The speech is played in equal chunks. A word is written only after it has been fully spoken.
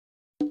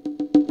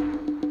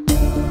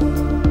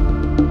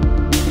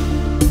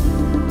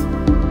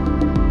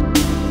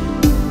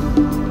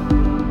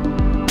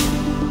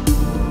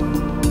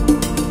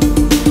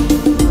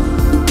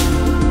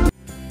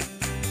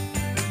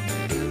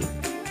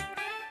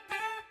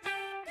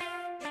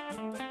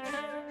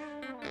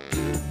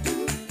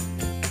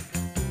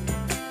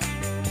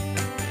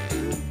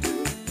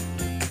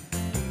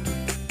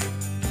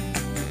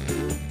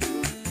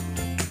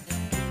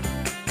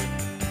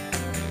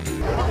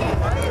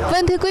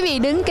Vâng, thưa quý vị,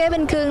 đứng kế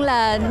bên Khương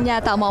là nhà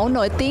tạo mẫu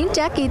nổi tiếng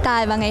Jackie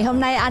Tài, và ngày hôm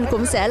nay anh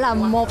cũng sẽ là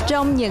một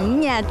trong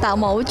những nhà tạo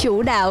mẫu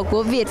chủ đạo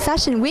của Viet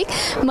Fashion Week.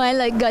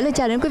 Mời gửi lời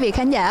chào đến quý vị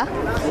khán giả.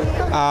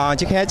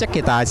 Trước hết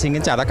Jackie Tài xin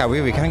kính chào tất cả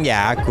quý vị khán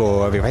giả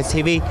của Viet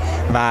Fashion TV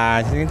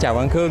và xin kính chào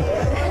Văn Khương.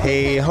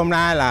 Thì hôm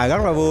nay là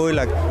rất là vui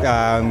là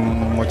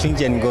một chương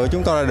trình của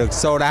chúng tôi đã được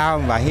sold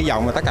out, và hy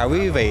vọng là tất cả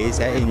quý vị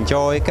sẽ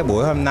enjoy cái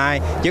buổi hôm nay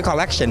với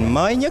collection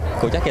mới nhất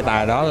của Jackie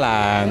Tài, đó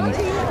là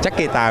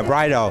Jackie Tài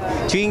Bridal,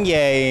 chuyên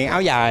về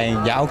áo dài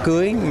và áo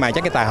cưới mà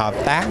Jackie Tài hợp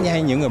tác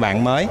với những người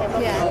bạn mới.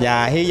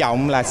 Và hy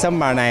vọng là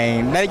summer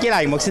này, đây chỉ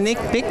là một sneak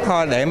peek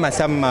thôi, để mà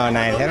summer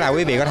này thế là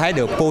quý vị có thấy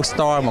được full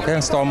store, một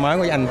cái store mới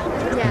của anh.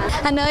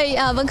 Anh ơi,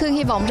 Vân Khương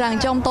hy vọng rằng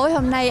trong tối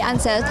hôm nay anh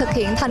sẽ thực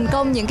hiện thành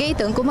công những cái ý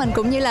tưởng của mình,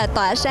 cũng như là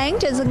tỏa sáng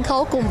trên sân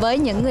khấu cùng với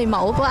những người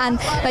mẫu của anh.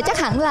 Và chắc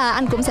hẳn là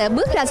anh cũng sẽ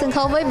bước ra sân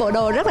khấu với bộ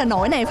đồ rất là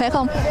nổi này, phải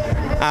không?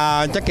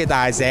 Jackie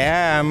Tài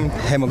sẽ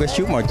thêm một cái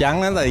suit màu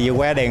trắng, đó là vì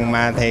wedding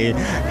mà thì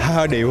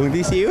hơi điệu hơn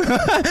tí xíu.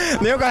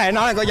 Nếu có thể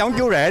nói là có giống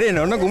chú rể đi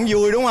nữa nó cũng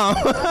vui, đúng không?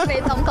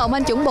 Vậy tổng cộng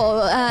anh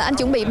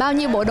chuẩn bị bao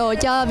nhiêu bộ đồ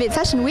cho Viet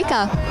Fashion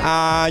Week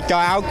cho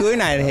áo cưới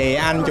này thì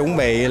anh chuẩn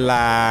bị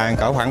là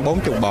cỡ khoảng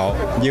 40 bộ,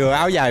 vừa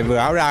áo dài vừa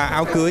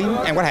áo cưới.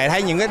 Em có thể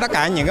thấy tất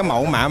cả những cái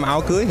mẫu mã mà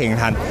áo cưới hiện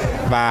hành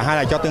và hay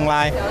là cho tương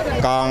lai.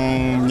 Còn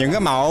những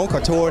cái mẫu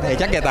couture thì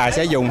Jackie Tài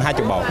sẽ dùng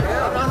 20 bộ.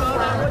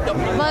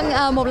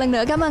 Vâng, một lần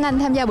nữa cảm ơn anh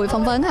tham gia buổi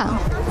phỏng vấn ạ.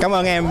 Cảm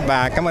ơn em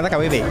và cảm ơn tất cả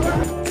quý vị.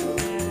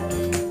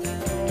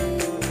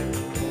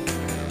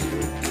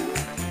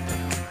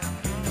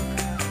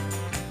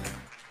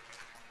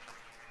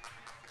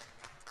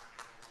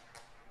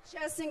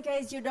 Just in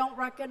case you don't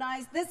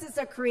recognize, this is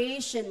a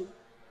creation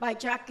by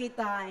Jackie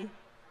Tài.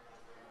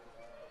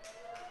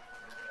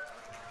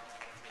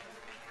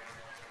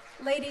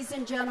 Ladies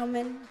and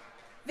gentlemen,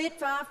 Viet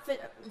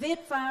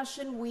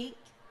Fashion Week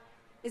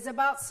is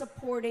about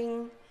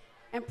supporting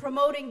and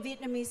promoting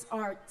Vietnamese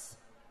arts,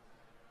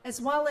 as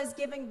well as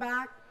giving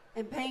back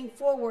and paying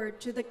forward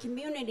to the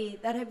community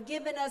that have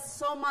given us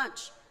so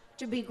much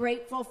to be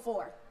grateful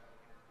for.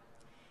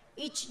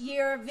 Each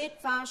year,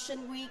 Viet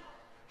Fashion Week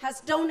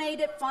has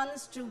donated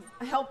funds to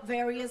help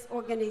various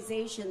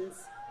organizations.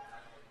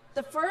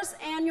 The first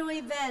annual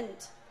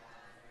event,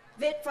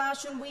 Viet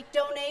Fashion Week,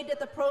 donated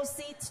the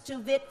proceeds to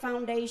Viet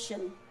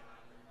Foundation.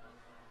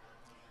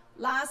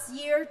 Last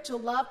year, to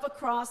Love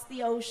Across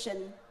the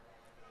Ocean.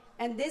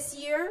 And this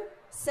year,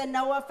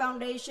 Sanoa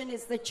Foundation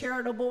is the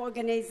charitable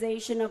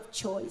organization of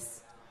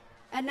choice.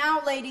 And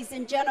now, ladies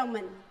and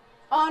gentlemen,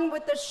 on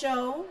with the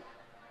show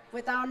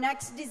with our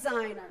next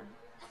designer.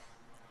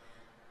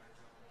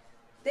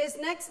 This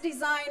next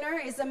designer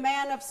is a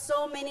man of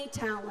so many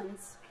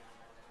talents.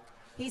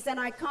 He's an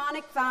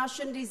iconic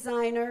fashion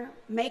designer,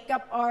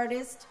 makeup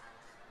artist,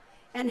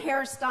 and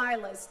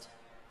hairstylist.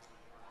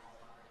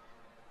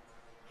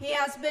 He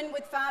has been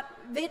with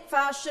Viet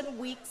Fashion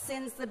Week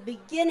since the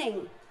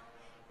beginning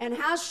and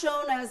has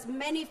shown us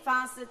many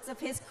facets of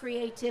his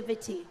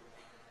creativity.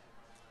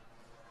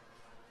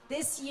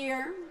 This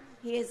year,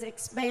 he is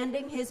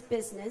expanding his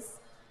business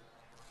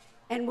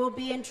and will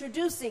be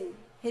introducing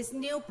his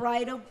new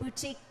bridal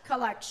boutique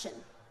collection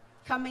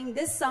coming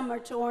this summer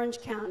to Orange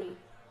County.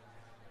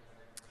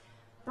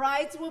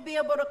 Brides will be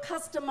able to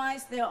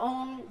customize their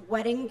own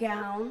wedding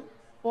gown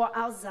or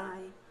áo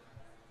dài.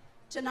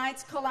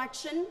 Tonight's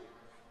collection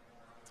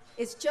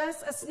is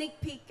just a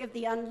sneak peek of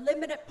the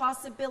unlimited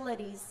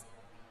possibilities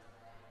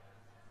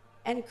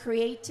and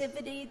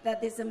creativity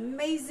that this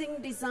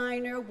amazing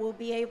designer will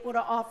be able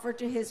to offer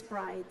to his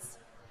brides.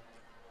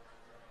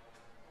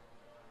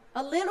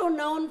 A little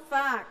known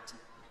fact,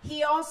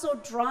 he also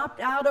dropped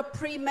out of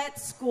pre-med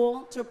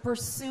school to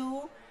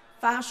pursue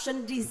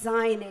fashion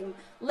designing.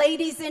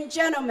 Ladies and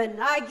gentlemen,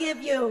 I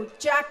give you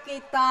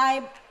Jackie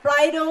Tài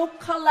Bridal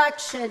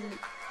Collection.